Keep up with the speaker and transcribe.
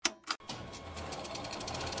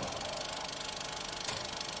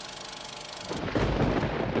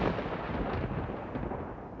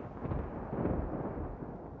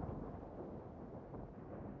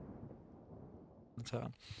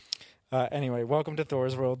top. Anyway, welcome to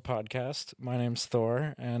Thor's World podcast. My name's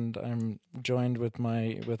Thor, and I'm joined with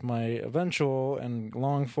my eventual and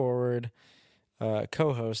long forward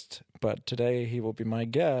co-host. But today he will be my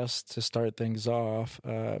guest to start things off,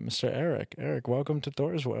 Mr. Eric. Eric, welcome to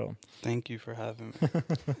Thor's World. Thank you for having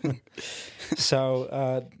me.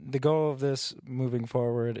 So the goal of this moving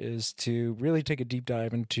forward is to really take a deep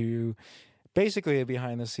dive into basically a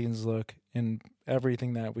behind-the-scenes look in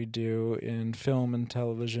everything that we do in film and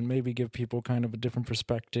television, maybe give people kind of a different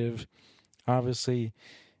perspective. Obviously,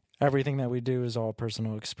 everything that we do is all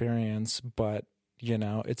personal experience, but, you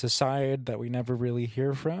know, it's a side that we never really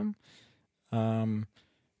hear from. And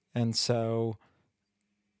so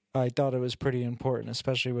I thought it was pretty important,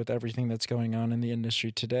 especially with everything that's going on in the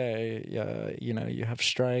industry today. You know, you have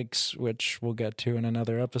strikes, which we'll get to in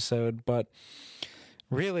another episode, but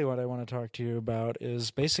really what I want to talk to you about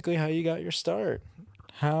is basically how you got your start.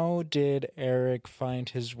 How did Eric find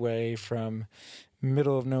his way from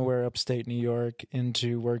middle of nowhere upstate New York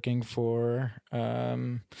into working for,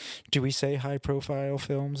 do we say high profile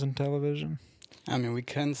films and television? I mean, we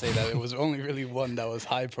can say that. It was only really one that was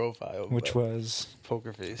high profile. Which was?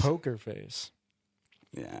 Poker Face. Poker Face.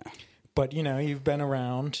 Yeah. But, you know, you've been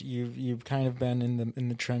around, you've kind of been in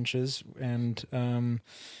the trenches, and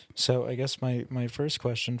so I guess my first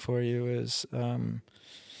question for you is,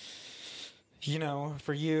 you know,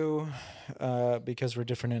 for you, because we're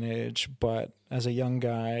different in age, but as a young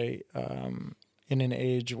guy, in an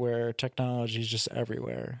age where technology is just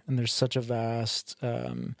everywhere, and there's such a vast,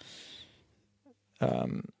 you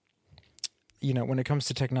know, when it comes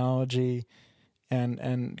to technology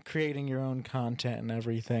and creating your own content and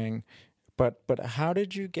everything, but how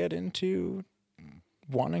did you get into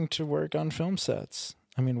wanting to work on film sets?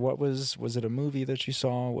 I mean, was it a movie that you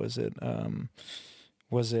saw? Was it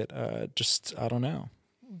just, I don't know.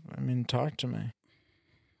 I mean, talk to me.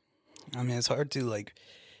 I mean, it's hard to like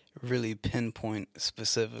really pinpoint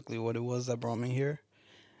specifically what it was that brought me here.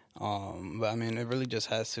 But I mean, it really just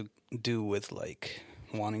has to do with like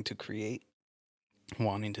wanting to create,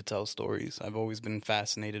 wanting to tell stories. I've always been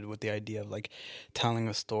fascinated with the idea of like telling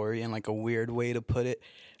a story in like a weird way to put it,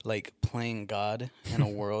 like playing God in a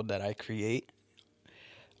world that I create.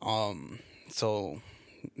 So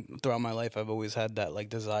throughout my life, I've always had that like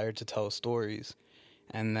desire to tell stories.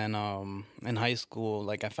 And then in high school,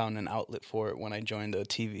 like I found an outlet for it when I joined a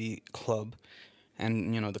TV club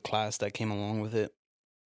and, you know, the class that came along with it.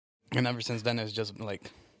 And ever since then, it's just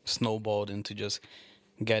like snowballed into just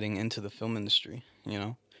getting into the film industry, you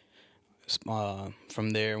know.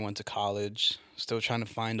 From there, went to college, still trying to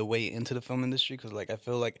find a way into the film industry because, like, I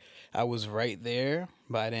feel like I was right there,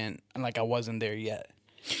 but I wasn't there yet.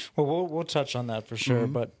 Well, we'll touch on that for sure,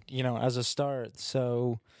 Mm-hmm. but, you know, as a start,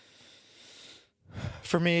 so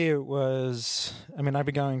for me, it was, I mean, I've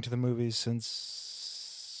been going to the movies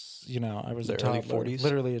since, you know, I was The a early toddler, 40s?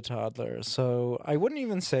 literally a toddler. So I wouldn't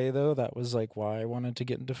even say, though, that was like why I wanted to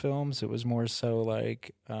get into films. It was more so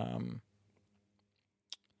like,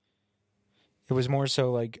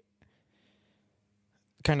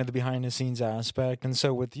 kind of the behind the scenes aspect. And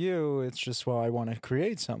so with you, it's just, well, I want to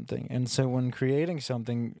create something. And so when creating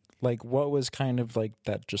something, like what was kind of like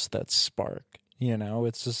that spark, you know,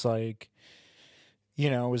 it's just like, you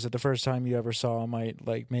know, was it the first time you ever saw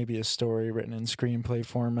maybe a story written in screenplay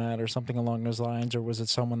format or something along those lines? Or was it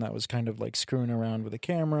someone that was kind of like screwing around with a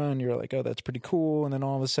camera and you're like, oh, that's pretty cool. And then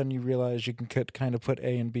all of a sudden you realize you can kind of put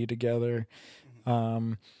A and B together.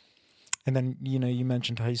 And then, you know, you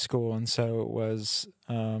mentioned high school. And so it was,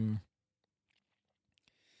 you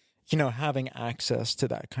know, having access to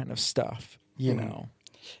that kind of stuff, you know.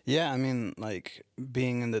 Yeah, I mean, like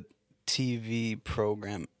being in the TV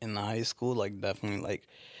program in the high school, like definitely like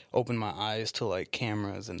opened my eyes to like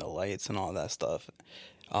cameras and the lights and all that stuff.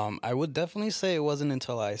 I would definitely say it wasn't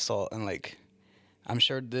until I saw, and like, I'm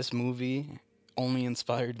sure this movie only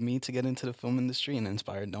inspired me to get into the film industry and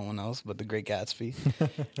inspired no one else but The Great Gatsby.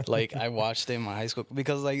 Like I watched it in my high school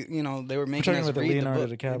because, like, you know, they were making us read the book.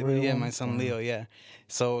 DiCaprio Yeah, one? my son Leo. Yeah,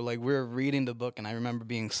 so like we were reading the book and I remember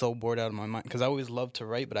being so bored out of my mind because I always loved to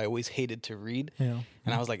write but I always hated to read. Yeah.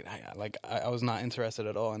 And I was like I was not interested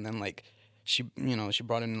at all. And then like she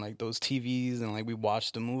brought in like those TVs and like we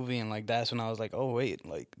watched the movie and like that's when I was like, oh wait,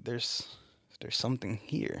 like there's something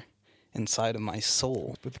here inside of my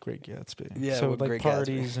soul. With Great Gatsby. Yeah, so with like Great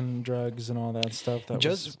parties Gatsby. and drugs and all that stuff.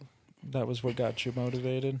 That was what got you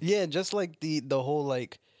motivated. Yeah, just like the whole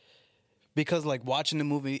like, because like watching the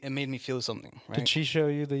movie, it made me feel something. Right? Did she show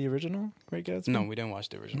you the original Great Gatsby? No, we didn't watch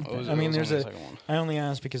the original. Okay. It was, I mean, it was there's only the second one. I only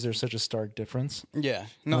asked because there's such a stark difference. Yeah,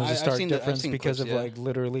 no, There's a stark difference I've seen because clips, of like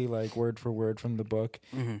literally like word for word from the book,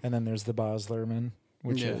 Mhm. and then there's the Boslerman.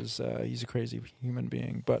 which is he's a crazy human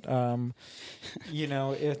being. But you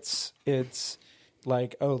know, it's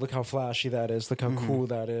like, oh, look how flashy that is, look how cool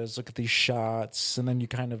that is, look at these shots, and then you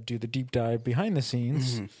kind of do the deep dive behind the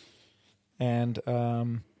scenes, and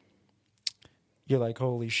you're like,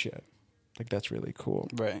 holy shit, like that's really cool,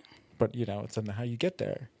 right? But you know, it's in how you get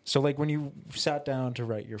there. So like when you sat down to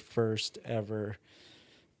write your first ever,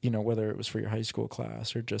 you know, whether it was for your high school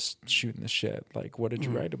class or just shooting the shit, like what did you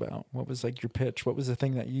write about? What was like your pitch? What was the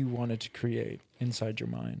thing that you wanted to create inside your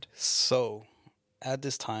mind? So at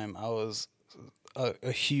this time, I was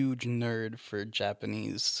a huge nerd for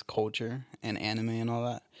Japanese culture and anime and all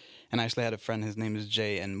that. And I actually had a friend, his name is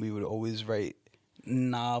Jay, and we would always write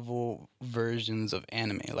novel versions of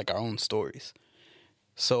anime, like our own stories.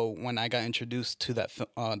 So when I got introduced to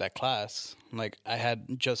that class, like I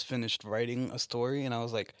had just finished writing a story, and I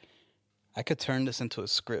was like, I could turn this into a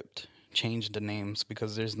script, change the names,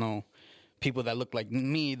 because there's no people that look like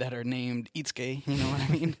me that are named Itsuke, you know what I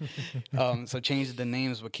mean? So change the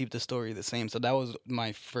names but keep the story the same. So that was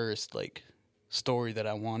my first like story that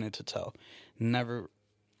I wanted to tell. Never.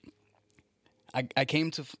 I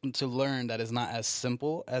came to learn that it's not as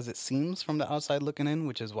simple as it seems from the outside looking in,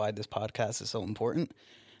 which is why this podcast is so important.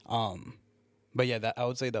 But yeah, I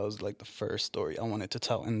would say that was like the first story I wanted to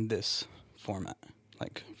tell in this format,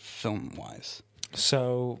 like film wise.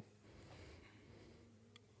 So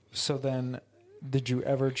then, did you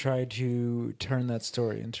ever try to turn that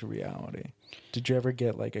story into reality? Did you ever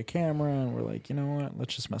get like a camera and we're like, you know what,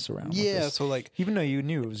 let's just mess around with this? So like, even though you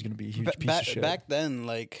knew it was going to be a huge piece of shit. Back then,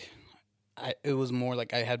 like, it was more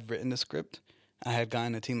like I had written the script. I had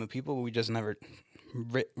gotten a team of people, but we just never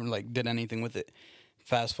did anything with it.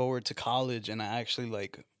 Fast forward to college, and I actually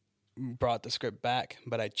like brought the script back,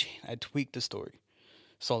 but I tweaked the story.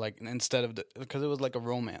 So like instead of because it was like a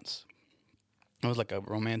romance, it was like a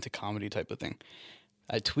romantic comedy type of thing.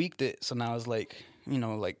 I tweaked it, so now it's like, you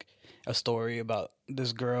know, like a story about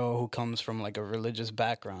this girl who comes from like a religious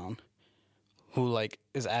background, who like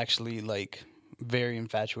is actually like very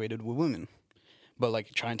infatuated with women, but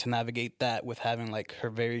like trying to navigate that with having like her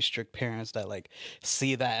very strict parents that like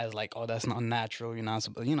see that as like, oh, that's not natural, you're not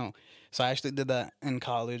supposed, you know. So I actually did that in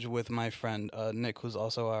college with my friend Nick, who's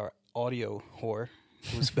also our audio whore,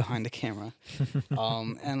 who's behind the camera.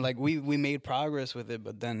 And like we made progress with it,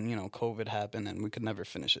 but then, you know, COVID happened and we could never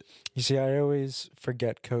finish it. You see, I always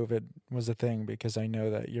forget COVID was a thing because I know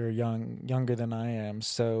that you're younger than I am.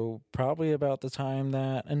 So probably about the time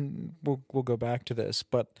that, and we'll go back to this,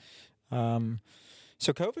 but so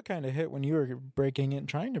COVID kind of hit when you were breaking in,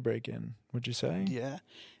 trying to break in, would you say? Yeah.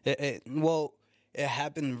 It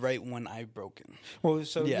happened right when I broke in. Well,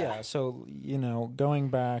 so yeah, so you know, going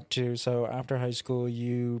back to, so after high school,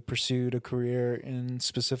 you pursued a career in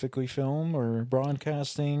specifically film or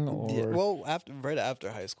broadcasting, or well, right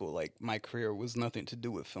after high school, like my career was nothing to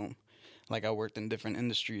do with film. Like I worked in different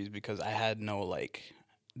industries because I had no like,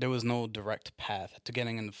 there was no direct path to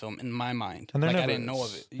getting into film in my mind. And like never I didn't know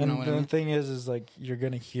of it. You and know what I mean? the thing is like you're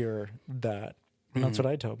gonna hear that. And that's what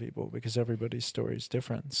I tell people because everybody's story is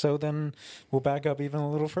different. So then we'll back up even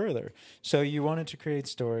a little further. So you wanted to create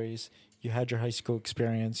stories. You had your high school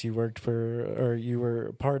experience. You worked or you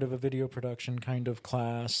were part of a video production kind of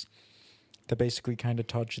class that basically kind of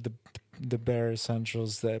taught you the bare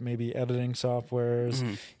essentials, that maybe editing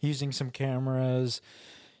softwares, using some cameras,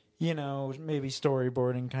 you know, maybe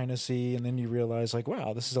storyboarding kind of and then you realize like,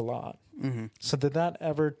 wow, this is a lot. So did that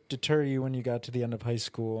ever deter you when you got to the end of high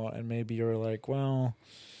school and maybe you were like, well,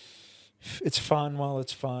 it's fun while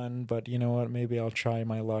it's fun, but you know what, maybe I'll try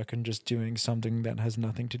my luck in just doing something that has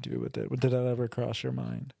nothing to do with it? Did that ever cross your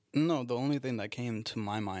mind? No, the only thing that came to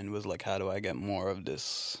my mind was like, how do I get more of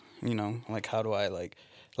this? You know, like how do I like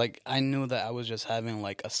I knew that I was just having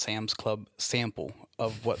like a Sam's Club sample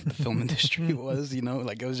of what the film industry was, you know,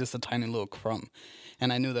 like it was just a tiny little crumb.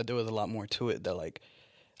 And I knew that there was a lot more to it that like,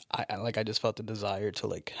 I just felt the desire to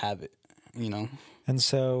like have it, you know? And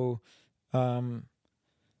so, I mean,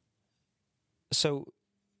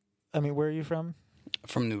 where are you from?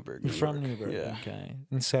 From Newburgh. You're from Newburgh, yeah. Okay.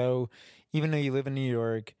 And so, even though you live in New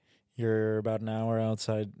York, you're about an hour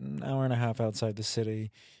and a half outside the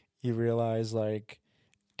city, you realize, like,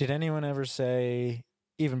 did anyone ever say,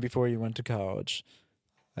 even before you went to college,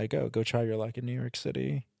 like, oh, go try your luck in New York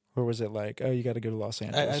City? Or was it like, oh, you got to go to Los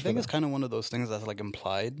Angeles? I think it's kind of one of those things that's like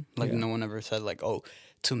implied. Like no one ever said like, oh,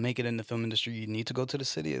 to make it in the film industry, you need to go to the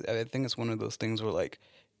city. I think it's one of those things where like,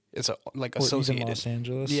 it's like associated. Or Los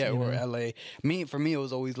Angeles, yeah, or LA. For me, it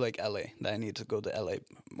was always like LA that I need to go to LA,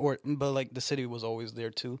 but like the city was always there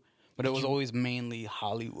too. But it was always mainly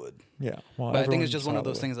Hollywood. Yeah, well, but I think it's just one of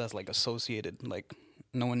those things that's like associated. Like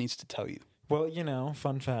no one needs to tell you. Well,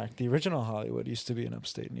 fun fact: the original Hollywood used to be in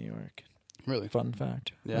upstate New York. Really? Fun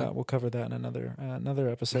fact. Yeah. We'll cover that in another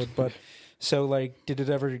episode. But so, like, did it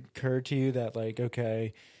ever occur to you that, like,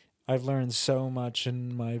 okay, I've learned so much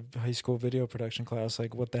in my high school video production class.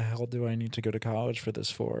 Like, what the hell do I need to go to college for this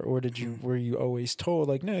for? Or were you always told,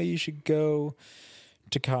 like, no, you should go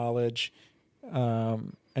to college?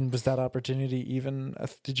 And was that opportunity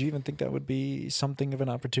did you even think that would be something of an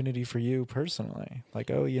opportunity for you personally? Like,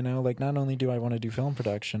 oh, like, not only do I want to do film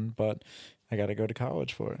production, but I got to go to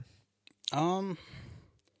college for it.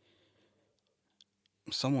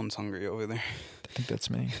 Someone's hungry over there. I think that's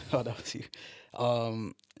me. Oh, that was you.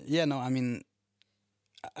 Yeah, no, I mean,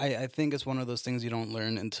 I think it's one of those things you don't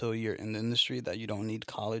learn until you're in the industry, that you don't need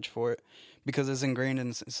college for it, because it's ingrained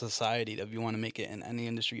in society that if you want to make it in any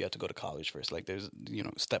industry, you have to go to college first. Like, there's,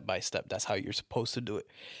 step by step, that's how you're supposed to do it.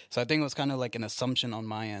 So I think it was kind of like an assumption on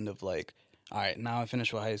my end of like, all right, now I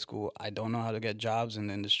finished with high school. I don't know how to get jobs in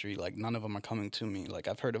the industry. Like, none of them are coming to me. Like,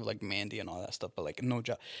 I've heard of like Mandy and all that stuff, but like no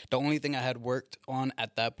job. The only thing I had worked on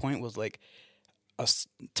at that point was like a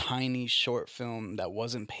tiny short film that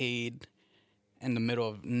wasn't paid in the middle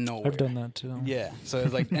of nowhere. I've done that too. Yeah. So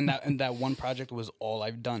it's like, and that one project was all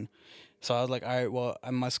I've done. So I was like, all right, well,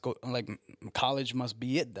 I must go, like, college must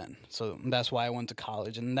be it then. So that's why I went to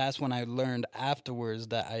college. And that's when I learned afterwards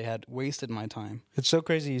that I had wasted my time. It's so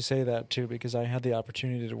crazy you say that too, because I had the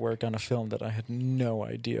opportunity to work on a film that I had no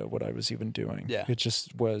idea what I was even doing. Yeah. It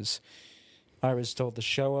just was, I was told to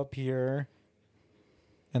show up here.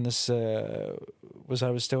 And this I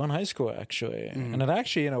was still in high school, actually. Mm-hmm. And it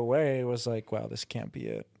actually, in a way, was like, wow, this can't be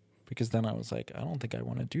it. Because then I was like, I don't think I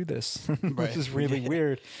want to do this. Right. This is really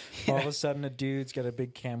weird. All of a sudden, a dude's got a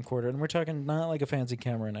big camcorder. And we're talking not like a fancy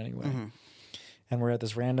camera in any way. Mm-hmm. And we're at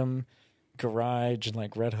this random garage in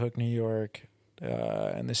like Red Hook, New York.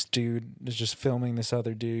 And this dude is just filming this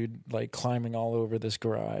other dude, like climbing all over this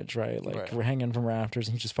garage, right? Like we're hanging from rafters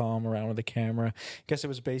and he's just following him around with a camera. I guess it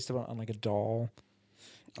was based on like a doll.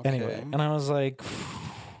 Okay. Anyway, and I was like,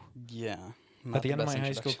 yeah. At the end of my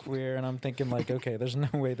high school career, and I'm thinking like, okay, there's no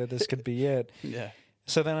way that this could be it. Yeah.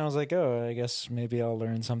 So then I was like, oh, I guess maybe I'll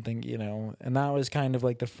learn something, and that was kind of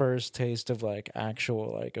like the first taste of like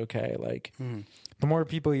actual, like, okay, like the more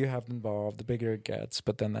people you have involved, the bigger it gets.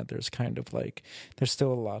 But then that there's kind of like, there's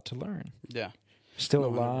still a lot to learn. Yeah. Still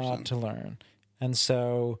 100%. A lot to learn. And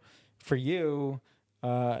so for you,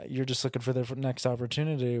 you're just looking for the next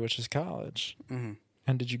opportunity, which is college. Mm-hmm.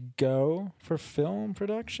 And did you go for film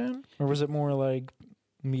production, or was it more like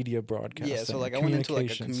media broadcasting? Yeah, so like I went into like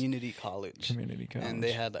a community college. And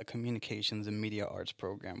they had a communications and media arts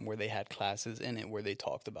program where they had classes in it where they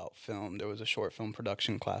talked about film. There was a short film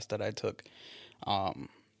production class that I took. I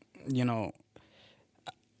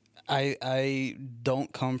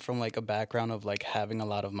don't come from like a background of like having a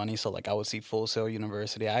lot of money, so like I would see Full Sail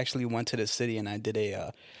University. I actually went to the city and I did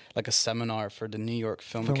a seminar for the New York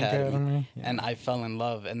Film Academy. Yeah. And I fell in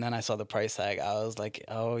love. And then I saw the price tag. I was like,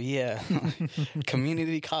 oh yeah,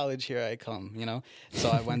 community college, here I come, So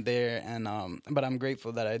I went there, and but I'm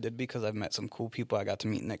grateful that I did, because I've met some cool people. I got to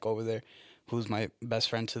meet Nick over there, who's my best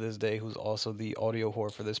friend to this day, who's also the audio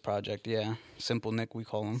whore for this project. Yeah, Simple Nick, we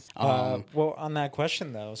call him. Well, on that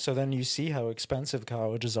question, though, so then you see how expensive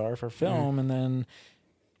colleges are for film, and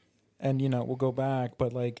we'll go back,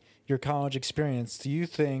 but like your college experience, do you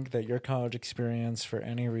think that your college experience for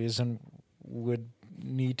any reason would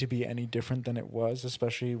need to be any different than it was,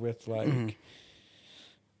 especially with like,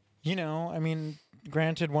 I mean,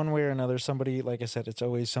 granted, one way or another, somebody, like I said, it's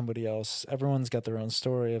always somebody else. Everyone's got their own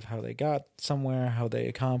story of how they got somewhere, how they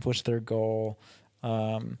accomplished their goal.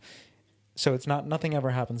 So it's nothing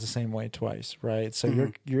ever happens the same way twice, right? So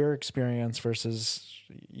your experience versus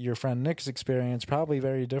your friend Nick's experience, probably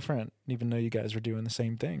very different, even though you guys were doing the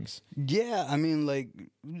same things. Yeah, I mean, like,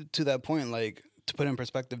 to that point, like, to put in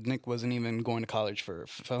perspective, Nick wasn't even going to college for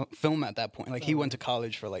film at that point. Like, he went to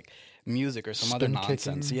college for like music or some other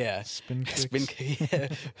nonsense. Kicking, yeah, spin yeah,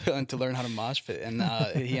 to learn how to mosh pit, and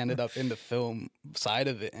he ended up in the film side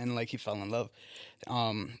of it, and like he fell in love.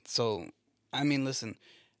 So I mean, listen,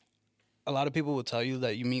 a lot of people will tell you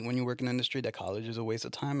that when you work in the industry that college is a waste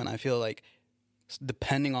of time, and I feel like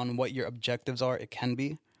depending on what your objectives are, it can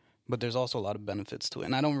be, but there's also a lot of benefits to it,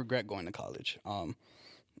 and I don't regret going to college.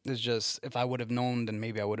 It's just, if I would have known, then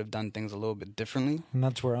maybe I would have done things a little bit differently. And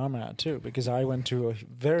that's where I'm at, too, because I went to a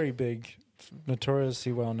very big,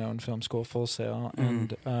 notoriously well-known film school, Full Sail.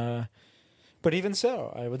 And, but even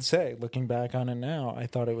so, I would say, looking back on it now, I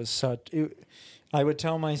thought it was I would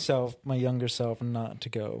tell myself, my younger self, not to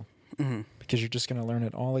go. Because you're just going to learn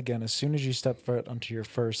it all again as soon as you step foot onto your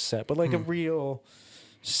first set. But like a real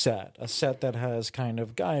set, a set that has kind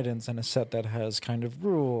of guidance and a set that has kind of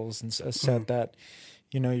rules and a set that,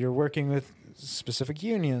 you're working with specific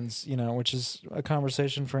unions, which is a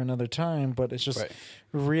conversation for another time, but it's just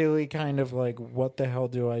really kind of like, what the hell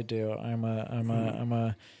do I do? I'm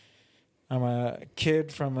a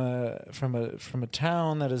kid from a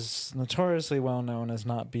town that is notoriously well known as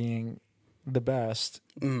not being the best,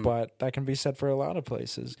 but that can be said for a lot of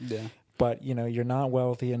places. Yeah. But, you're not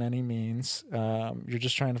wealthy in any means. You're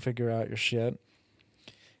just trying to figure out your shit.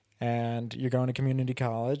 And you're going to community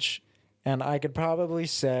college. And I could probably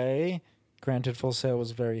say, granted, Full Sail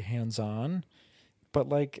was very hands-on, but,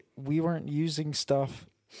 like, we weren't using stuff,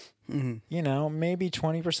 maybe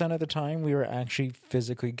 20% of the time we were actually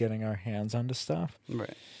physically getting our hands onto stuff.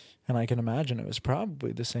 Right. And I can imagine it was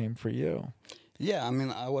probably the same for you. Yeah, I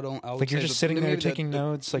mean, I would like you're just sitting there taking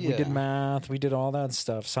notes. Like we did math, we did all that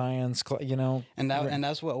stuff, science, and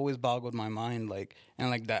that's what always boggled my mind. Like, and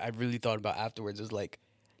like that, I really thought about afterwards. Is like,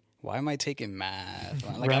 why am I taking math?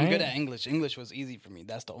 Like I'm good at English. English was easy for me.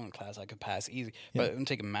 That's the only class I could pass easy. Yeah. But I'm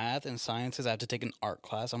taking math and sciences. I have to take an art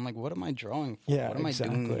class. I'm like, what am I drawing for? Yeah, what am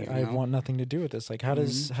exactly. I doing? I want nothing to do with this. Like, how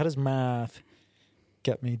does math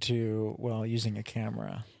get me to using a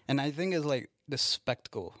camera? And I think it's like the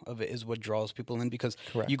spectacle of it is what draws people in, because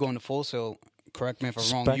you go into Full Sail. Correct me if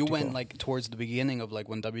I'm wrong. You went like towards the beginning of like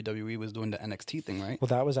when WWE was doing the NXT thing, right? Well,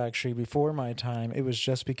 that was actually before my time. It was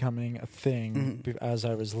just becoming a thing as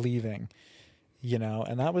I was leaving,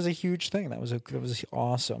 and that was a huge thing. That was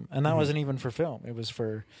awesome, and that wasn't even for film. It was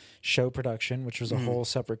for show production, which was a whole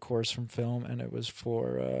separate course from film, and it was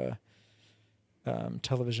for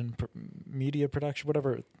television media production,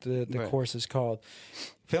 whatever the course is called.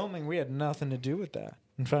 Filming, we had nothing to do with that.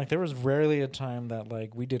 In fact, there was rarely a time that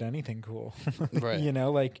like we did anything cool. Right.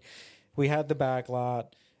 Like we had the back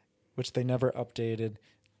lot, which they never updated.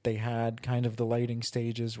 They had kind of the lighting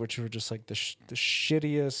stages, which were just like the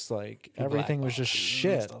shittiest. Like everything was just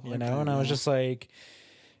shit, and I was just like,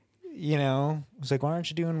 it was like, why aren't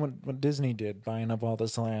you doing what Disney did, buying up all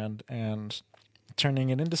this land and turning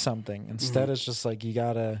it into something? Instead, it's just like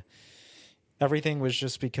everything was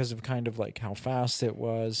just because of kind of like how fast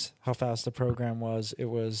the program was. It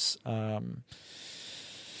was, what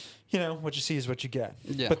you see is what you get.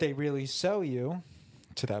 Yeah. But they really sell you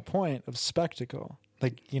to that point of spectacle.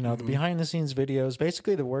 Like, the behind the scenes videos,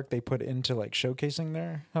 basically the work they put into like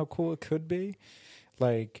showcasing how cool it could be.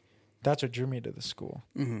 Like, that's what drew me to the school.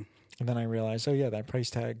 And then I realized, that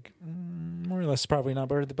price tag, more or less probably not,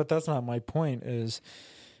 but that's not my point. Is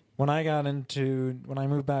when I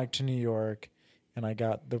moved back to New York and I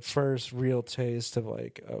got the first real taste of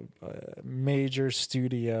like a major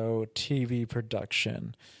studio TV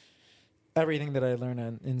production, everything that I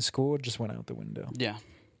learned in school just went out the window. Yeah.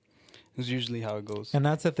 It's usually how it goes. And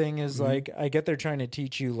that's the thing is like, I get they're trying to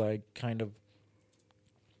teach you like kind of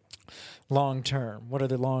long term. What are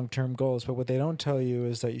the long term goals? But what they don't tell you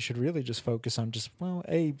is that you should really just focus on just,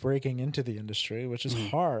 breaking into the industry, which is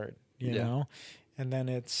hard, you know? And then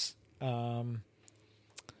it's, but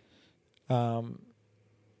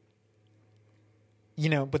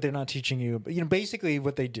they're not teaching you, basically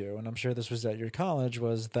what they do, and I'm sure this was at your college,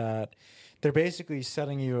 was that they're basically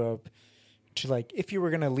setting you up to like, if you were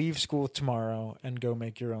going to leave school tomorrow and go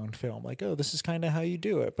make your own film, like, this is kind of how you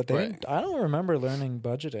do it. But I don't remember learning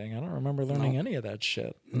budgeting. I don't remember learning any of that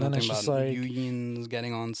shit. And then it's just like unions,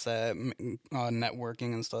 getting on set,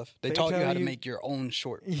 networking and stuff. They taught you how to make your own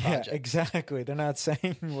short project. Yeah, exactly. They're not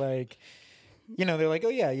saying like, they're like,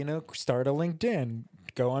 start a LinkedIn,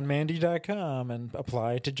 go on Mandy.com and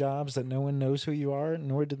apply to jobs that no one knows who you are,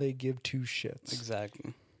 nor do they give two shits.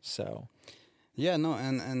 Exactly. So... Yeah, no,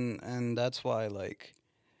 and that's why, like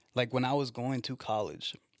when I was going to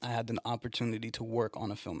college, I had an opportunity to work on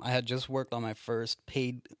a film. I had just worked on my first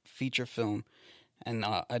paid feature film, and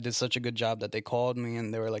I did such a good job that they called me,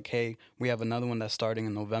 and they were like, hey, we have another one that's starting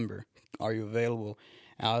in November. Are you available?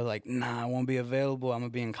 And I was like, nah, I won't be available. I'm going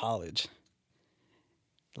to be in college.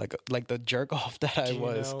 Like the jerk-off that I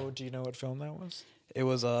was. Do you know what film that was? It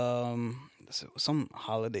was some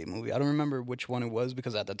holiday movie. I don't remember which one it was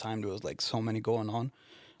because at the time there was like so many going on.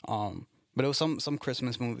 But it was some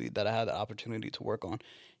Christmas movie that I had the opportunity to work on.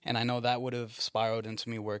 And I know that would have spiraled into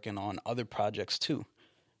me working on other projects too.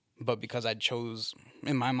 But because I chose,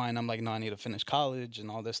 in my mind, I'm like, no, I need to finish college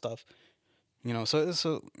and all this stuff.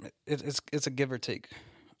 So it's a give or take.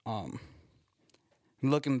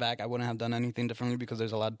 Looking back, I wouldn't have done anything differently because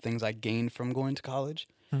there's a lot of things I gained from going to college.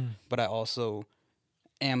 But I also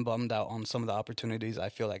am bummed out on some of the opportunities I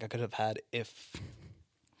feel like I could have had if...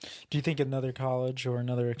 Do you think another college or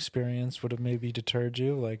another experience would have maybe deterred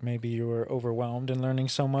you? Like maybe you were overwhelmed in learning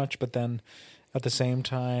so much, but then at the same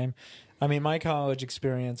time, I mean, my college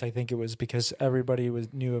experience, I think it was because everybody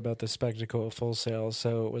knew about the spectacle of Full Sail.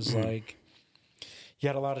 So it was like you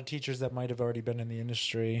had a lot of teachers that might have already been in the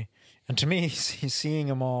industry. And to me, seeing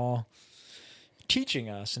them all teaching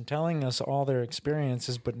us and telling us all their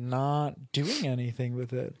experiences, but not doing anything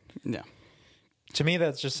with it. Yeah. To me,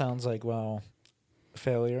 that just sounds like, well,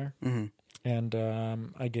 failure. Mm-hmm.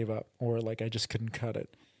 And I gave up, or like I just couldn't cut it.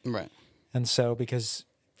 Right. And so, because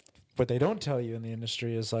what they don't tell you in the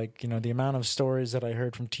industry is like, you know, the amount of stories that I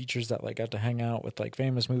heard from teachers that like got to hang out with like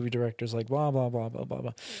famous movie directors, like blah, blah, blah, blah, blah,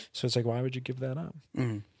 blah. So it's like, why would you give that up?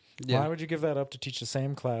 Mm-hmm. Yeah. Why would you give that up to teach the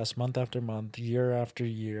same class month after month, year after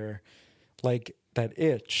year? Like that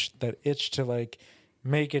itch to like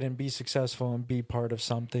make it and be successful and be part of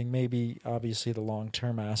something. Maybe obviously the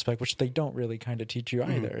long-term aspect, which they don't really kind of teach you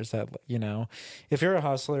either, is that, you know, if you're a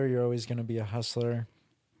hustler, you're always going to be a hustler.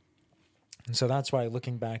 And so that's why,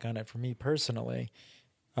 looking back on it for me personally,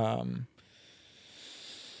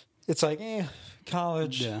 it's like,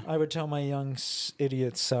 college. Yeah. I would tell my young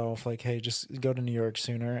idiot self, like, hey, just go to New York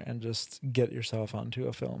sooner and just get yourself onto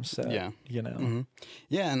a film set. Yeah. You know? Mm-hmm.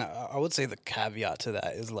 Yeah, and I would say the caveat to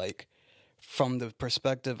that is like, from the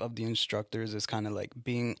perspective of the instructors, is kind of like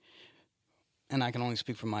being, and I can only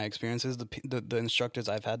speak from my experiences, the instructors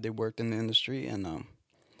I've had, they worked in the industry, and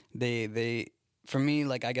they for me,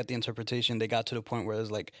 like, I get the interpretation, they got to the point where it's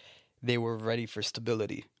like they were ready for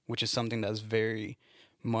stability, which is something that's very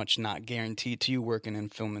much not guaranteed to you working in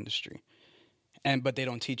film industry. But they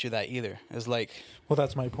don't teach you that either. It's like, well,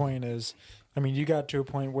 that's my point is, I mean, you got to a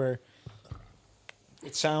point where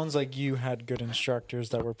it sounds like you had good instructors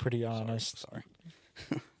that were pretty honest. Sorry.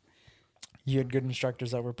 You had good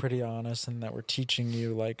instructors that were pretty honest and that were teaching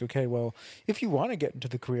you, like, okay, well, if you want to get into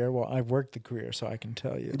the career, well, I've worked the career, so I can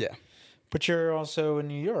tell you. Yeah. But you're also in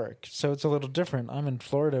New York, so it's a little different. I'm in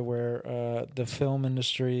Florida, where the film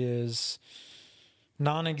industry is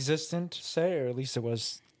non-existent, say, or at least it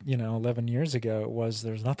was, 11 years ago.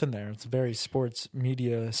 There's nothing there. It's a very sports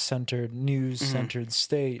media-centered, news-centered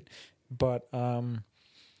state. But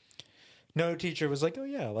no teacher was like, oh,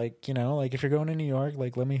 yeah, like, if you're going to New York,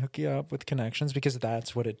 like, let me hook you up with connections, because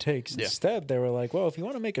that's what it takes. Yeah. Instead, they were like, well, if you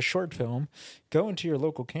want to make a short film, go into your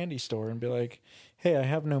local candy store and be like, hey, I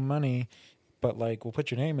have no money, but, like, we'll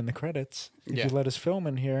put your name in the credits if you let us film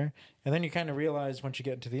in here. And then you kind of realize, once you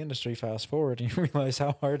get into the industry, fast forward, and you realize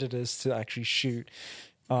how hard it is to actually shoot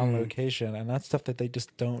on location. And that's stuff that they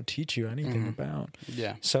just don't teach you anything about.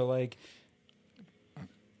 Yeah. So, like,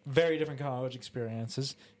 very different college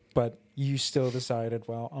experiences. But you still decided,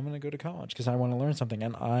 well, I'm going to go to college because I want to learn something.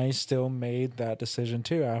 And I still made that decision,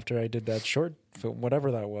 too, after I did that short film,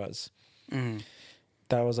 whatever that was. Mm-hmm.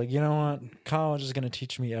 That was like, you know what? College is going to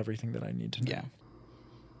teach me everything that I need to know. Yeah.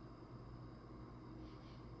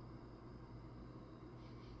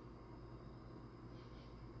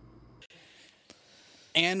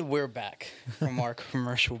 And we're back from our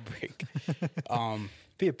commercial break.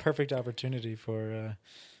 Be a perfect opportunity for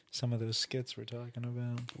some of those skits we're talking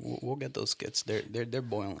about. We'll get those skits. They're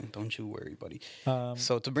boiling. Don't you worry, buddy.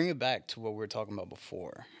 So to bring it back to what we were talking about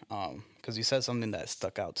before, because you said something that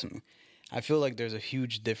stuck out to me. I feel like there's a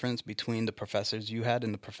huge difference between the professors you had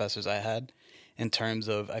and the professors I had, in terms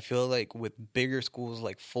of, I feel like with bigger schools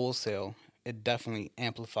like Full Sail, it definitely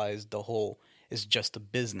amplifies the whole, it's just a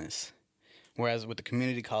business. Whereas with the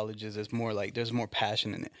community colleges, it's more like there's more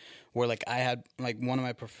passion in it. Where like I had like one of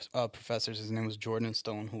my professors, his name was Jordan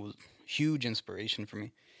Stone, who was huge inspiration for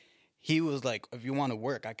me. He was like, if you want to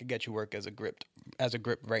work, I could get you work as a grip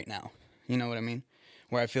right now. You know what I mean?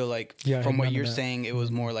 Where I feel like from what you're saying, it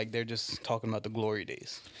was more like they're just talking about the glory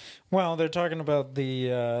days. Well, they're talking about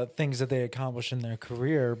the things that they accomplished in their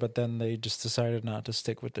career, but then they just decided not to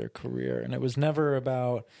stick with their career. And it was never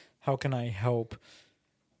about how can I help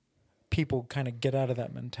people kind of get out of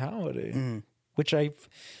that mentality, which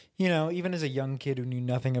even as a young kid who knew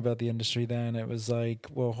nothing about the industry then, it was like,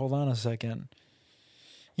 well, hold on a second.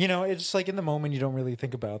 It's like in the moment you don't really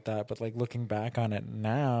think about that, but like looking back on it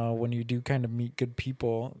now, when you do kind of meet good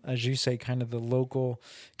people, as you say, kind of the local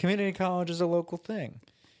community college is a local thing.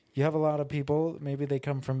 You have a lot of people, maybe they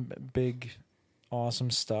come from big, awesome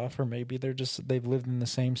stuff, or maybe they've lived in the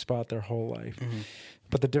same spot their whole life.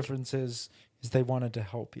 But the difference is they wanted to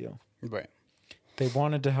help you. Right. They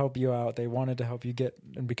wanted to help you out. They wanted to help you get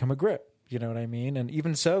and become a grip. You know what I mean? And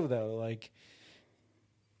even so, though, like,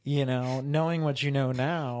 knowing what you know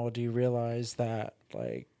now, do you realize that,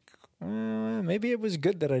 like, maybe it was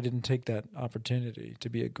good that I didn't take that opportunity to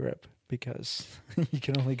be a grip, because you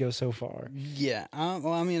can only go so far. Yeah.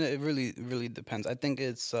 Well, I mean, it really depends. I think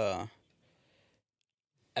it's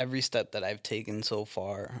every step that I've taken so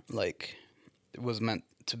far, like, it was meant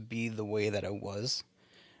to be the way that it was.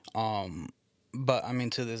 But I mean,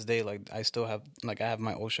 to this day, like I still have, like I have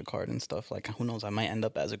my OSHA card and stuff. Like who knows, I might end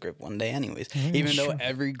up as a grip one day, anyways. Even though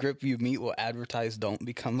every grip you meet will advertise don't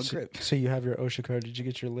become a grip. So you have your OSHA card. Did you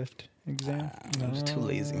get your lift exam? I'm just too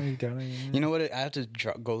lazy. You got it. You know what? I have to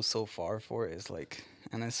go so far for it. It's like,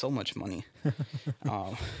 and it's so much money.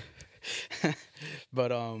 But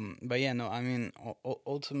yeah, no. I mean,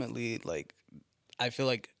 ultimately, like I feel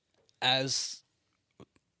like as,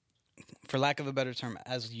 for lack of a better term,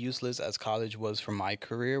 as useless as college was for my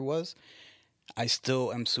career was, I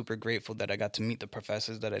still am super grateful that I got to meet the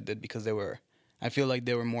professors that I did, because I feel like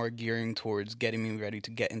they were more gearing towards getting me ready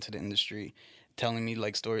to get into the industry, telling me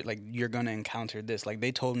like story, like you're going to encounter this. Like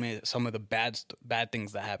they told me some of the bad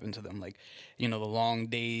things that happened to them. Like, you know, the long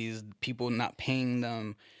days, people not paying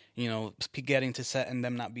them, you know, getting to set and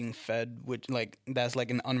them not being fed, which like that's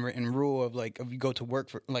like an unwritten rule of like, if you go to work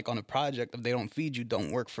for like on a project, if they don't feed you,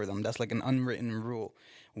 don't work for them. That's like an unwritten rule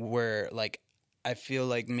where like I feel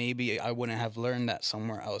like maybe I wouldn't have learned that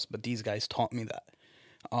somewhere else, but these guys taught me that.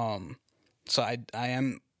 So I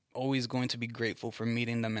am always going to be grateful for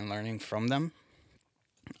meeting them and learning from them.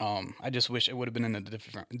 I just wish it would have been in a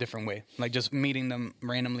different way, like just meeting them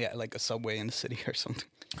randomly at like a Subway in the city or something.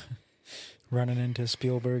 Running into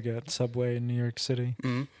Spielberg at Subway in New York City.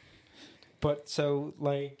 Mm-hmm. But so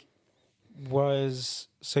like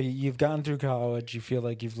you've gone through college, you feel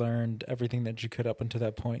like you've learned everything that you could up until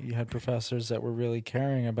that point. You had professors that were really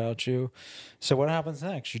caring about you. So what happens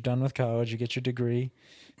next? You're done with college, you get your degree.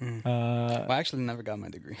 Well, I actually never got my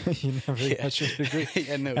degrry. You never got your degree?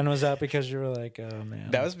 Yeah, no. And was that because you were like, oh man?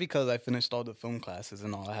 That was because I finished all the film classes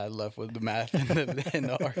and all I had left was the math and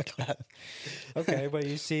the art class. Okay, but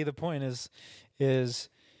you see, the point is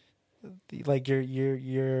like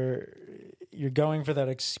you're going for that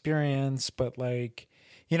experience, but like,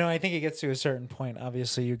 you know, I think it gets to a certain point.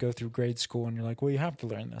 Obviously, you go through grade school and you're like, well, you have to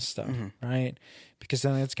learn this stuff, right? Because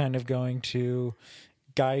then it's kind of going to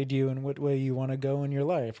guide you in what way you want to go in your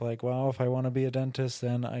life. Like, well, if I want to be a dentist,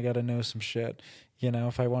 then I got to know some shit. You know,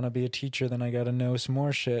 if I want to be a teacher, then I got to know some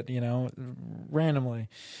more shit, you know, randomly.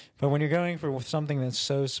 But when you're going for something that's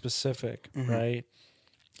so specific, right?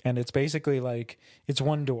 And it's basically like, it's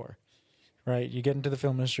one door, right? You get into the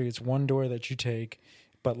film industry, it's one door that you take.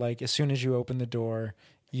 But like, as soon as you open the door,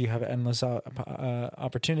 you have endless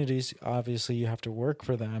opportunities. Obviously, you have to work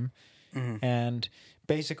for them. And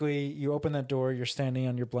basically, you open that door, you're standing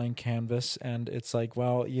on your blank canvas, and it's like,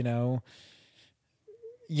 well, you know,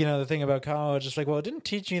 the thing about college is like, well, it didn't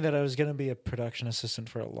teach me that I was going to be a production assistant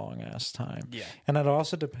for a long ass time. Yeah. And it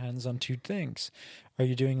also depends on two things. Are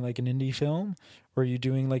you doing like an indie film, or are you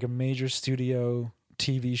doing like a major studio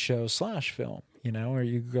TV show / film? You know, are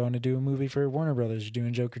you going to do a movie for Warner Brothers? You're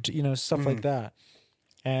doing Joker, you know, stuff like that.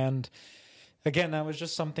 And again, that was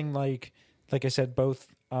just something like I said, both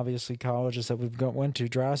obviously colleges that we've went to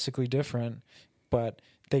drastically different, but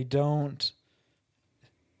they don't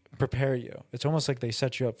prepare you. It's almost like they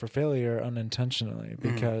set you up for failure unintentionally,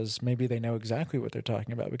 because maybe they know exactly what they're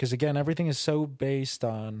talking about. Because again, everything is so based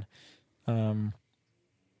on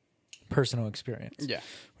personal experience. Yeah.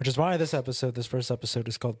 Which is why this first episode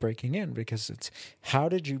is called Breaking In, because it's how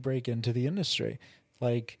did you break into the industry?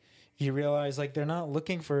 Like, you realize like they're not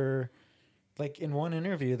looking for, like, in one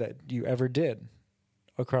interview that you ever did,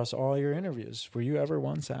 across all your interviews, were you ever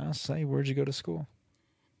once asked, hey, where'd you go to school?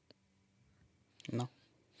 No.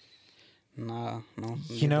 No.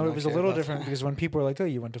 You know, it was a little different because when people are like, oh,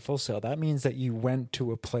 you went to Full Sail, that means that you went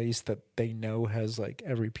to a place that they know has like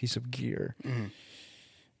every piece of gear.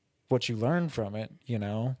 What you learn from it, you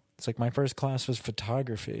know, it's like my first class was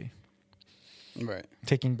photography. Right.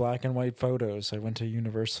 Taking black and white photos. I went to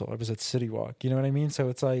Universal. I was at City Walk. You know what I mean? So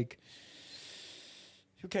it's like,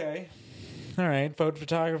 okay, all right,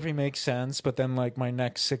 photography makes sense. But then like my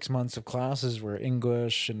next 6 months of classes were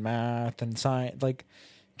English and math and science, like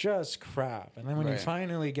just crap. And then when you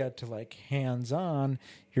finally get to like hands-on,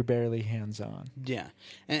 you're barely hands-on. Yeah.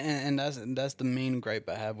 And that's the main gripe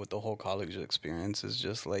I have with the whole college experience, is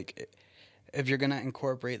just like, if you're going to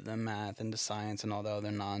incorporate the math and the science and all the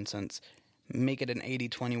other nonsense, make it an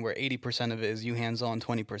 80-20 where 80% of it is you hands-on,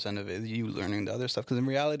 20% of it is you learning the other stuff. Because in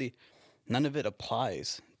reality, none of it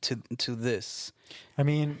applies to this. I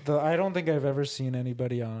mean, I don't think I've ever seen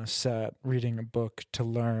anybody on a set reading a book to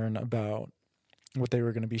learn about what they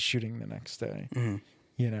were going to be shooting the next day,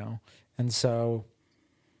 you know? And so,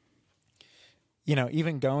 you know,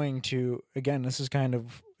 even going to, again, this is kind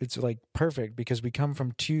of, it's like perfect because we come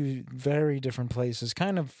from two very different places,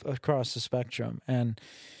 kind of across the spectrum. And,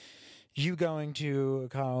 you going to a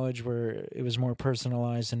college where it was more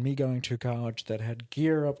personalized and me going to a college that had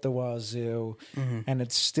gear up the wazoo, and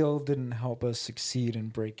it still didn't help us succeed in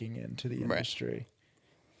breaking into the industry.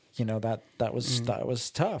 You know, that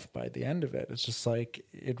was tough by the end of it. It's just like,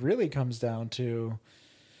 it really comes down to,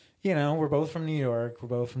 you know, we're both from New York. We're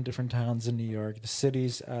both from different towns in New York. The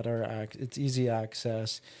city's at it's easy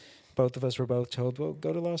access. Both of us were both told, well,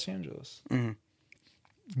 go to Los Angeles.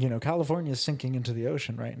 You know, California is sinking into the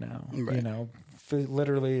ocean right now. You know,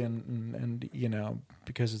 literally, and you know,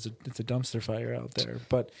 because it's a dumpster fire out there.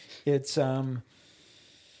 But it's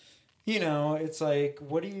you know, it's like,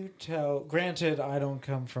 what do you tell? Granted, I don't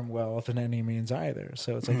come from wealth in any means either,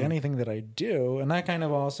 so it's like anything that I do, and that kind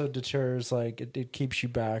of also deters. Like, it keeps you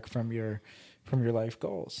back from your life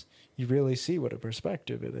goals. You really see what a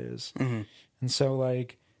perspective it is, and so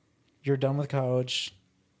like, you're done with college.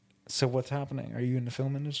 So what's happening? Are you in the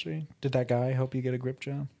film industry? Did that guy help you get a grip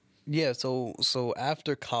job? Yeah, so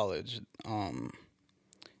after college, I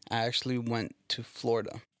actually went to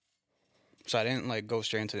Florida. So I didn't like go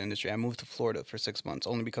straight into the industry. I moved to Florida for 6 months,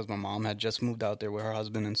 only because my mom had just moved out there with her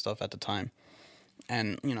husband and stuff at the time.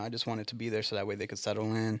 And, you know, I just wanted to be there so that way they could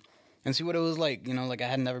settle in and see what it was like. You know, like, I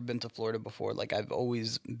had never been to Florida before. Like, I've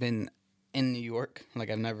always been in New York. Like,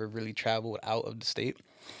 I've never really traveled out of the state.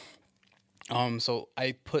 So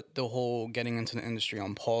I put the whole getting into the industry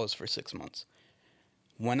on pause for 6 months.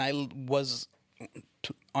 When I was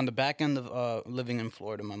on the back end of living in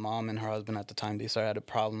Florida, my mom and her husband at the time, they started having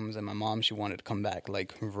problems, and my mom, she wanted to come back,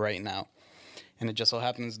 like, right now. And it just so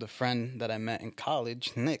happens the friend that I met in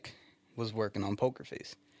college, Nick, was working on Poker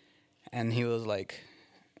Face. And he was like,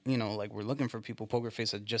 you know, like, we're looking for people. Poker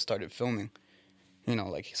Face had just started filming. You know,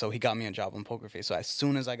 like, so he got me a job on Poker Face. So as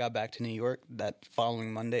soon as I got back to New York, that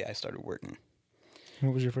following Monday, I started working.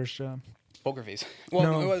 What was your first job? Poker Face.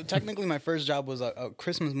 Well, technically, my first job was a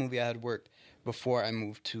Christmas movie I had worked before I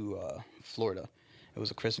moved to Florida. It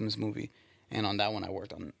was a Christmas movie, and on that one, I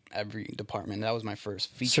worked on every department. That was my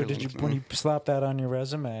first feature. So when you slap that on your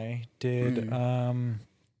resume, did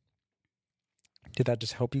that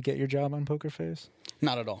just help you get your job on Poker Face?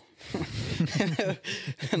 Not at all.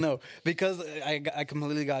 No, because I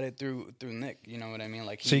completely got it through Nick. You know what I mean?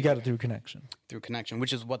 Like, so you got it through connection. Through connection,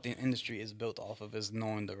 which is what the industry is built off of, is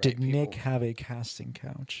knowing the right people. Did Nick people. have a casting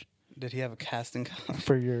couch? Did he have a casting couch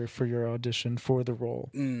for your audition for the role?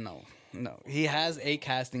 No. He has a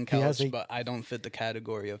casting couch, but I don't fit the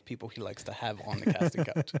category of people he likes to have on the casting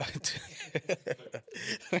couch.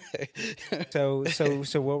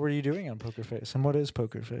 So what were you doing on Poker Face, and what is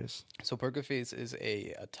Poker Face? So Poker Face is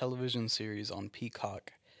a television series on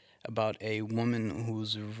Peacock about a woman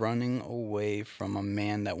who's running away from a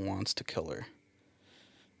man that wants to kill her.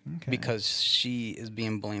 Okay. Because she is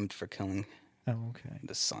being blamed for killing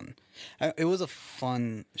the son. It was a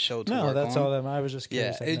fun show to work on. No, that's all that I was just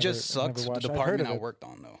curious. Yeah, it just sucks the department I worked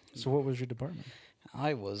on, though. So what was your department?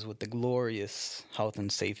 I was with the glorious health and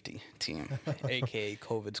safety team, a.k.a.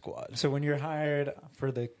 COVID squad. So when you're hired for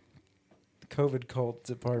the COVID cult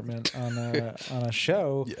department on a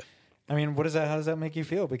show, I mean, how does that make you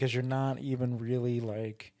feel? Because you're not even really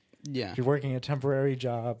like... Yeah. You're working a temporary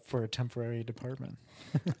job for a temporary department.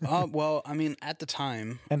 Well, I mean, at the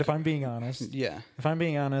time... And if I'm being honest...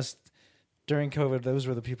 during COVID, those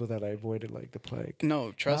were the people that I avoided like the plague.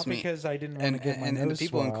 No, trust me. Not because I didn't want to get my nose and the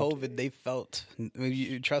people swabbed. in COVID, they felt...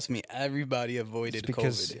 Trust me, everybody avoided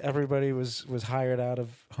because COVID. Everybody was hired out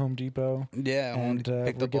of Home Depot. Yeah, and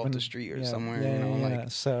picked up off the street or somewhere.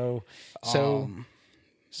 Like,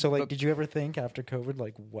 So, like, did you ever think after COVID,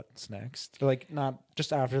 like, what's next? Like, not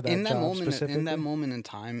just after that job specifically? In that moment in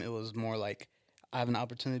time, it was more like, I have an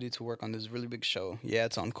opportunity to work on this really big show. Yeah,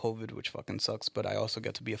 it's on COVID, which fucking sucks, but I also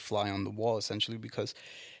get to be a fly on the wall, essentially, because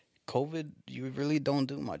COVID, you really don't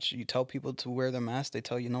do much. You tell people to wear their mask, they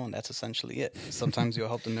tell you no, and that's essentially it. Sometimes you'll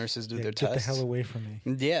help the nurses do their tests. Get the hell away from me.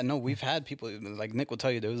 Yeah, no, we've had people, like Nick will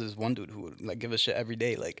tell you, there was this one dude who would like give us shit every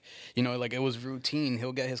day. Like, you know, like it was routine.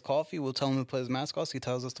 He'll get his coffee, we'll tell him to put his mask off, so he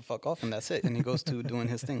tells us to fuck off, and that's it. And he goes to doing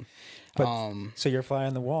his thing. But, so you're fly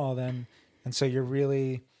on the wall then, and so you're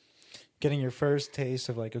really getting your first taste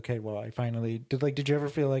of like, okay, well, I finally did you ever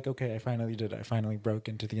feel like, okay, I finally broke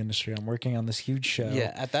into the industry. I'm working on this huge show.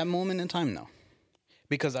 Yeah, at that moment in time, no.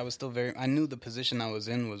 Because I was still I knew the position I was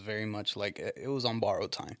in was very much like, it was on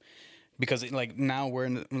borrowed time. Because like now we're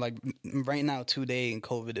in, like right now, today in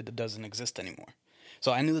COVID, it doesn't exist anymore.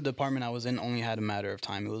 So I knew the department I was in only had a matter of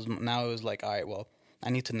time. It was like, all right, well,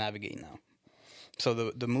 I need to navigate now. So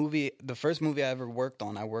the first movie I ever worked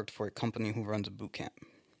on, I worked for a company who runs a boot camp.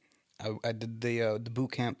 I did the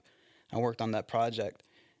boot camp. I worked on that project,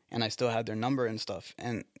 and I still had their number and stuff.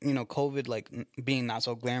 And, you know, COVID, like, being not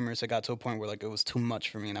so glamorous, it got to a point where, like, it was too much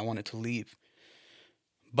for me and I wanted to leave.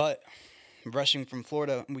 But rushing from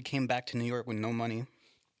Florida, we came back to New York with no money,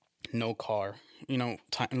 no car, you know,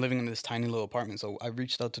 living in this tiny little apartment. So I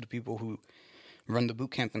reached out to the people who run the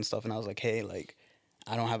boot camp and stuff, and I was like, hey, like,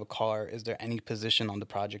 I don't have a car. Is there any position on the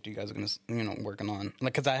project you guys are going to, you know, working on?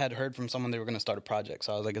 Like, because I had heard from someone they were going to start a project.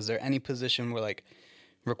 So I was like, is there any position where, like,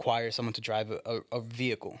 requires someone to drive a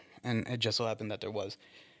vehicle? And it just so happened that there was.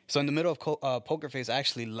 So in the middle of Poker Face, I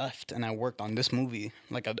actually left and I worked on this movie,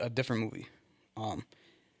 like a different movie.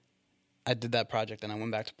 I did that project and I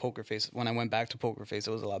went back to Poker Face. When I went back to Poker Face,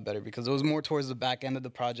 it was a lot better because it was more towards the back end of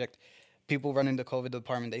the project. People running the COVID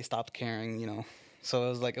department, they stopped caring, you know. So it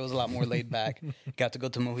was like, it was a lot more laid back. Got to go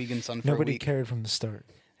to Mohegan Sun for a week. Nobody cared from the start.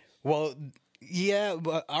 Well, yeah,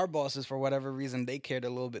 but our bosses, for whatever reason, they cared a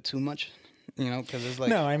little bit too much, you know, because it's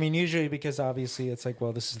like... No, I mean, usually because obviously it's like,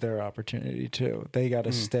 well, this is their opportunity too. They got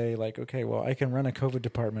to stay like, okay, well, I can run a COVID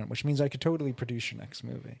department, which means I could totally produce your next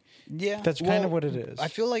movie. Yeah. That's kind of what it is. I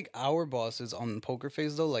feel like our bosses on Poker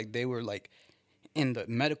Face, though, like, they were like in the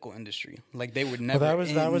medical industry. Like, they would never... Well,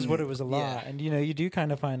 that was what it was a lot. Yeah. And, you know, you do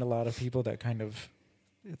kind of find a lot of people that kind of...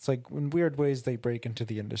 It's like in weird ways they break into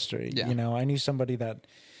the industry. Yeah. You know, I knew somebody that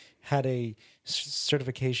had a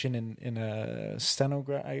certification in a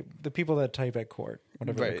stenograph. The people that type at court,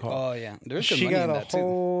 whatever they're called. Oh yeah, there's good money in that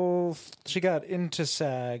too. She got into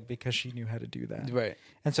SAG because she knew how to do that. Right.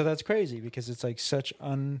 And so that's crazy because it's like such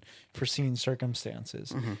unforeseen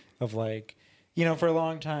circumstances of like, you know, for a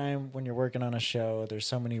long time when you're working on a show, there's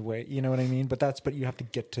so many ways, you know what I mean? But you have to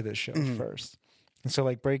get to the show first. And so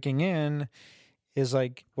like breaking in is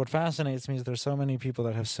like, what fascinates me is there's so many people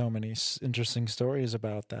that have so many interesting stories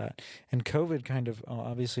about that. And COVID kind of,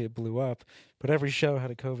 obviously it blew up, but every show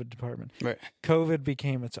had a COVID department. Right. COVID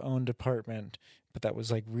became its own department, but that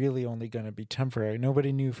was like really only going to be temporary.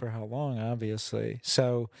 Nobody knew for how long, obviously.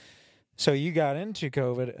 So you got into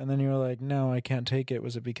COVID and then you were like, no, I can't take it.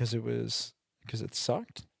 Was it because it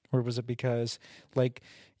sucked? Or was it because like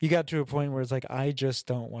you got to a point where it's like, I just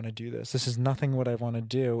don't want to do this. This is nothing what I want to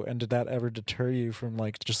do. And did that ever deter you from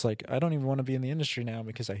like, just like, I don't even want to be in the industry now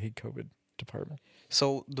because I hate COVID department?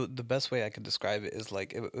 So the best way I could describe it is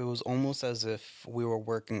like, it was almost as if we were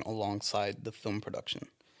working alongside the film production.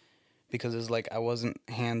 Because it's like, I wasn't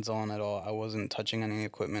hands-on at all. I wasn't touching any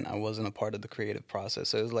equipment. I wasn't a part of the creative process.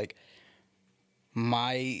 So it was like,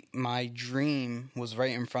 my dream was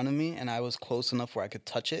right in front of me and I was close enough where I could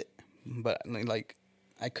touch it, but like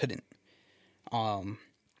I couldn't.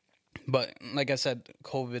 But like I said,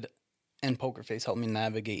 COVID and Poker Face helped me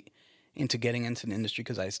navigate into getting into the industry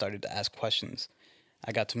because I started to ask questions.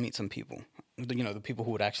 I got to meet some people, you know, the people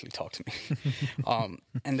who would actually talk to me.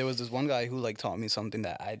 And there was this one guy who like taught me something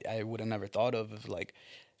that I would have never thought of like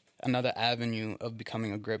another avenue of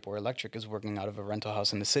becoming a grip or electric is working out of a rental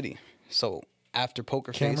house in the city. So after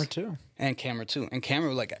Poker Face, camera too, and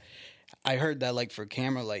camera, like I heard that like for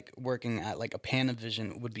camera, like working at like a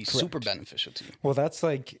Panavision would be super beneficial to you. Well, that's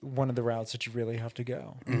like one of the routes that you really have to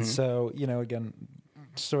go. And so, you know, again,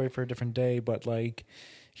 story for a different day, but like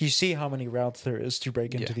you see how many routes there is to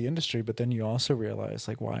break into the industry, but then you also realize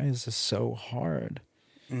like, why is this so hard?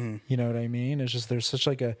 You know what I mean? It's just there's such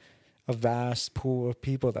like a vast pool of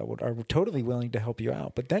people that are totally willing to help you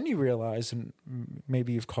out. But then you realize, and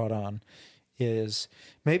maybe you've caught on, is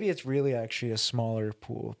maybe it's really actually a smaller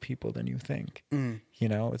pool of people than you think. You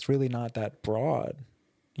know, it's really not that broad,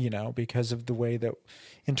 you know, because of the way that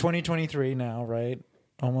in 2023 now, right?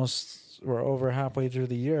 Almost we're over halfway through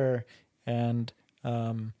the year and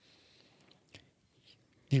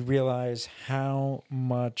you realize how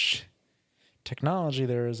much technology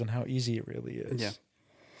there is and how easy it really is. Yeah.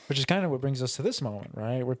 Which is kind of what brings us to this moment,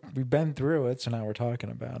 right? We've been through it, so now we're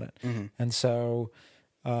talking about it. And so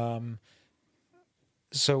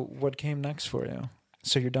so what came next for you?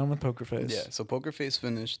 So you're done with Poker Face. Yeah, so Poker Face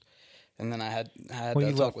finished, and then I had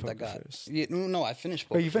you talk with that guy. Face. Yeah, no, I finished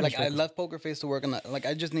Poker. You finished Face. I left Poker Face to work on that. Like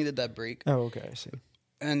I just needed that break. Oh, okay, I see.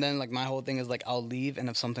 And then like my whole thing is like I'll leave, and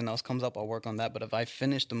if something else comes up, I'll work on that. But if I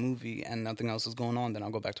finish the movie and nothing else is going on, then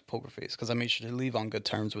I'll go back to Poker Face because I made sure to leave on good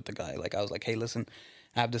terms with the guy. Like I was like, hey, listen,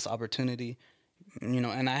 I have this opportunity. You know,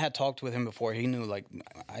 and I had talked with him before. He knew, like,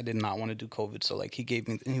 I did not want to do COVID. So, like, he gave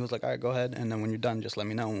me, and he was like, all right, go ahead. And then when you're done, just let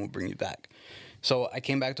me know and we'll bring you back. So I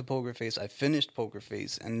came back to Poker Face. I finished Poker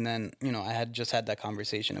Face. And then, you know, I had just had that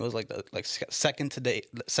conversation. It was like the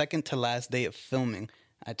second to last day of filming.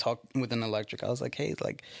 I talked with an electric. I was like, hey,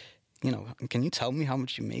 like, can you tell me how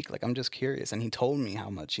much you make? Like, I'm just curious. And he told me how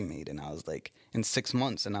much he made. And I was like, in 6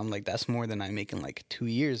 months. And I'm like, that's more than I make in like 2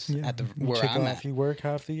 years at where I'm at. You work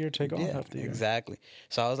half the year, take off half the year. Exactly.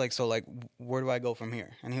 So I was like, where do I go from here?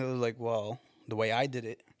 And he was like, well, the way I did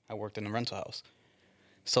it, I worked in a rental house.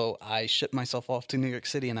 So I shipped myself off to New York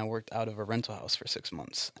City and I worked out of a rental house for 6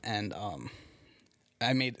 months. And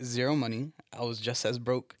I made zero money. I was just as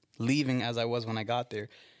broke leaving as I was when I got there.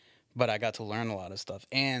 But I got to learn a lot of stuff.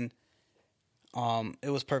 And it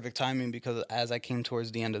was perfect timing because as I came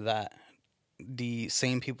towards the end of that, the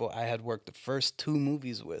same people I had worked the first 2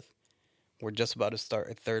 movies with were just about to start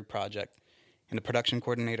a third project. And the production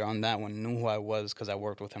coordinator on that one knew who I was because I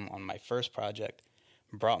worked with him on my first project,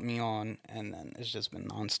 brought me on, and then it's just been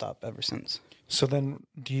nonstop ever since. So then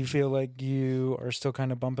do you feel like you are still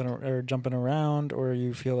kind of bumping or jumping around, or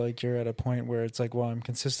you feel like you're at a point where it's like, well, I'm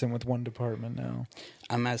consistent with one department now?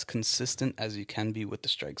 I'm as consistent as you can be with the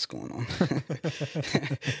strikes going on.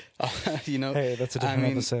 Hey, that's a different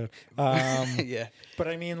episode. Yeah. But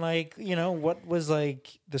I mean, like, what was like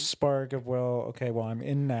the spark of, well, okay, well, I'm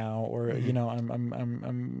in now, or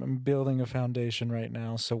I'm building a foundation right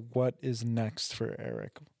now. So what is next for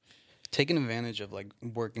Eric? Taking advantage of like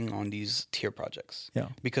working on these tier projects. Yeah.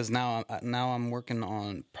 Because now I'm working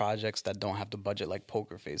on projects that don't have the budget like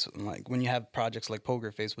Poker Face. Like when you have projects like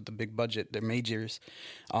Poker Face with the big budget, they're majors.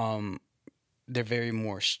 They're very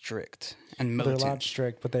more strict and militant. They're a lot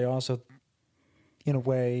strict, but they also, in a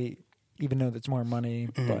way, even though it's more money,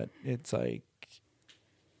 but it's like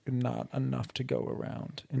not enough to go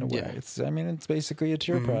around in a way. Yeah. It's basically a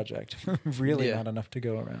tier project. Really not enough to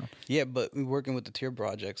go around. Yeah, but working with the tier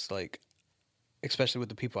projects, like, especially with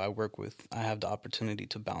the people I work with, I have the opportunity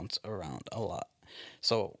to bounce around a lot.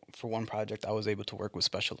 So for one project, I was able to work with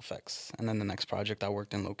special effects. And then the next project, I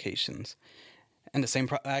worked in locations. And the same,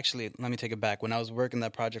 actually, let me take it back. When I was working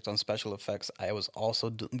that project on special effects, I was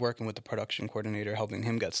also working with the production coordinator, helping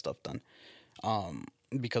him get stuff done.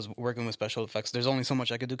 Because working with special effects, there's only so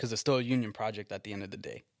much I could do because it's still a union project at the end of the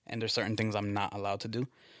day. And there's certain things I'm not allowed to do.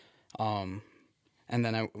 And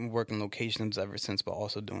then I work in locations ever since, but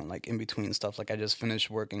also doing like in between stuff. Like I just finished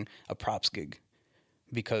working a props gig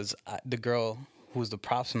because the girl who was the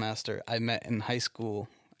props master I met in high school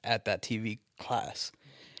at that TV class.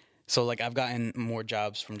 So like I've gotten more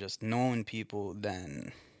jobs from just knowing people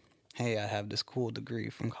than, hey, I have this cool degree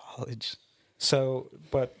from college. So,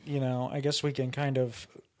 but, I guess we can kind of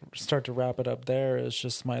start to wrap it up there. Is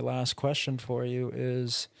just my last question for you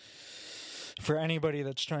is, for anybody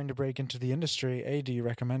that's trying to break into the industry, do you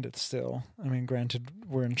recommend it still? I mean, granted,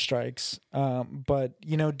 we're in strikes. But,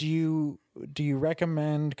 do you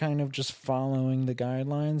recommend kind of just following the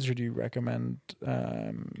guidelines, or do you recommend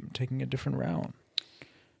taking a different route?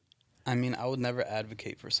 I mean, I would never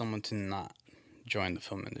advocate for someone to not join the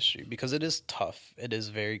film industry because it is tough. It is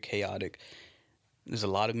very chaotic. There's a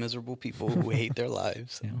lot of miserable people who hate their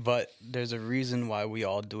lives, but there's a reason why we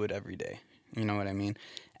all do it every day. You know what I mean?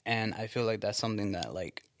 And I feel like that's something that,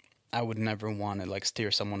 like, I would never want to, like,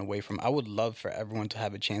 steer someone away from. I would love for everyone to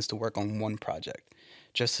have a chance to work on one project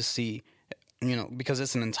just to see, because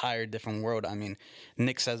it's an entire different world. I mean,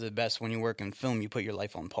 Nick says it best, when you work in film, you put your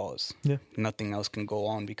life on pause. Yeah. Nothing else can go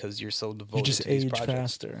on because you're so devoted to these projects. You just age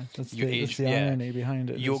faster. That's the irony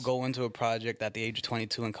behind it. You'll go into a project at the age of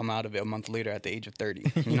 22 and come out of it a month later at the age of 30.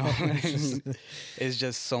 It's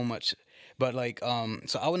just so much. But, like,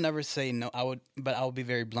 so I would never say no. But I'll be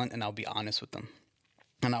very blunt and I'll be honest with them.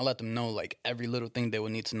 And I'll let them know, like, every little thing they will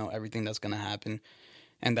need to know, everything that's going to happen.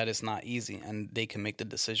 And that it's not easy, and they can make the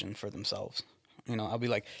decision for themselves. I'll be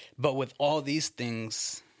like, but with all these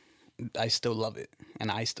things, I still love it,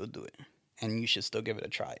 and I still do it. And you should still give it a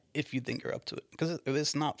try if you think you're up to it, because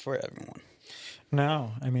it's not for everyone.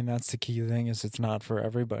 No, I mean, that's the key thing, is it's not for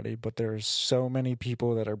everybody, but there's so many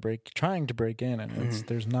people that are trying to break in, and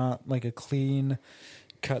there's not like a clean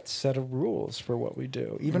cut set of rules for what we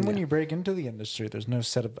do. Even when you break into the industry, there's no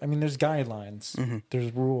set of, there's guidelines,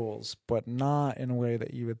 there's rules, but not in a way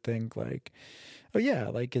that you would think like, oh yeah,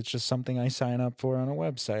 like it's just something I sign up for on a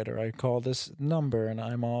website, or I call this number and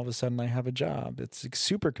I'm all of a sudden I have a job. It's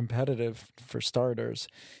super competitive for starters.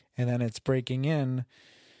 And then it's breaking in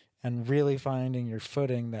and really finding your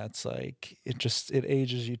footing. That's like, it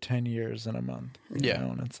ages you 10 years in a month. You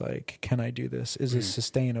know? And it's like, can I do this? Is this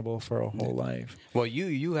sustainable for a whole life? Well,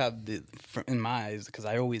 you have in my eyes, because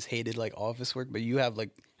I always hated like office work, but you have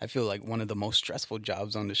like, I feel like one of the most stressful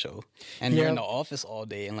jobs on the show. And you're in the office all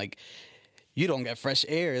day and like, you don't get fresh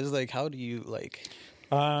air. It's like, how do you like,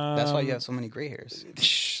 that's why you have so many gray hairs.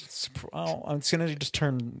 it's gonna just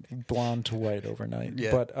turn blonde to white overnight.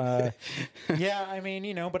 Yeah. But yeah, I mean,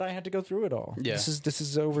 you know, but I had to go through it all. Yeah. This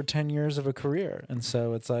is over 10 years of a career, and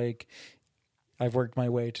so it's like I've worked my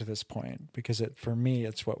way to this point because for me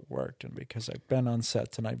it's what worked, and because I've been on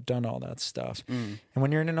sets and I've done all that stuff. And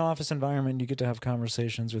when you're in an office environment, you get to have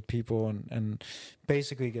conversations with people and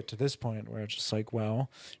basically get to this point where it's just like, well,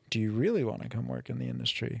 do you really want to come work in the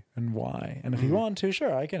industry, and why? And if you want to,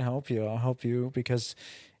 sure, I can help you. I'll help you, because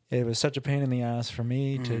it was such a pain in the ass for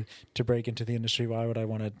me to break into the industry. Why would I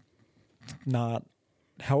want to not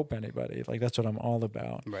help anybody? Like, that's what I'm all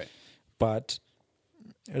about. Right. But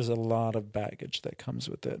there's a lot of baggage that comes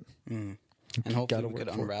with it. And hopefully we could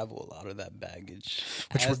unravel a lot of that baggage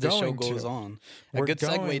which as the show goes on. A good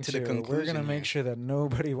segue to the conclusion. We're going to make sure that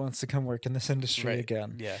nobody wants to come work in this industry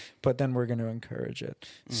again. Yeah. But then we're going to encourage it.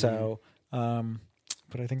 So,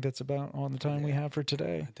 but I think that's about all the time we have for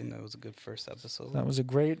today. I think that was a good first episode. That was a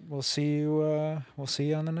great. We'll see you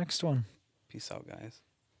on the next one. Peace out, guys.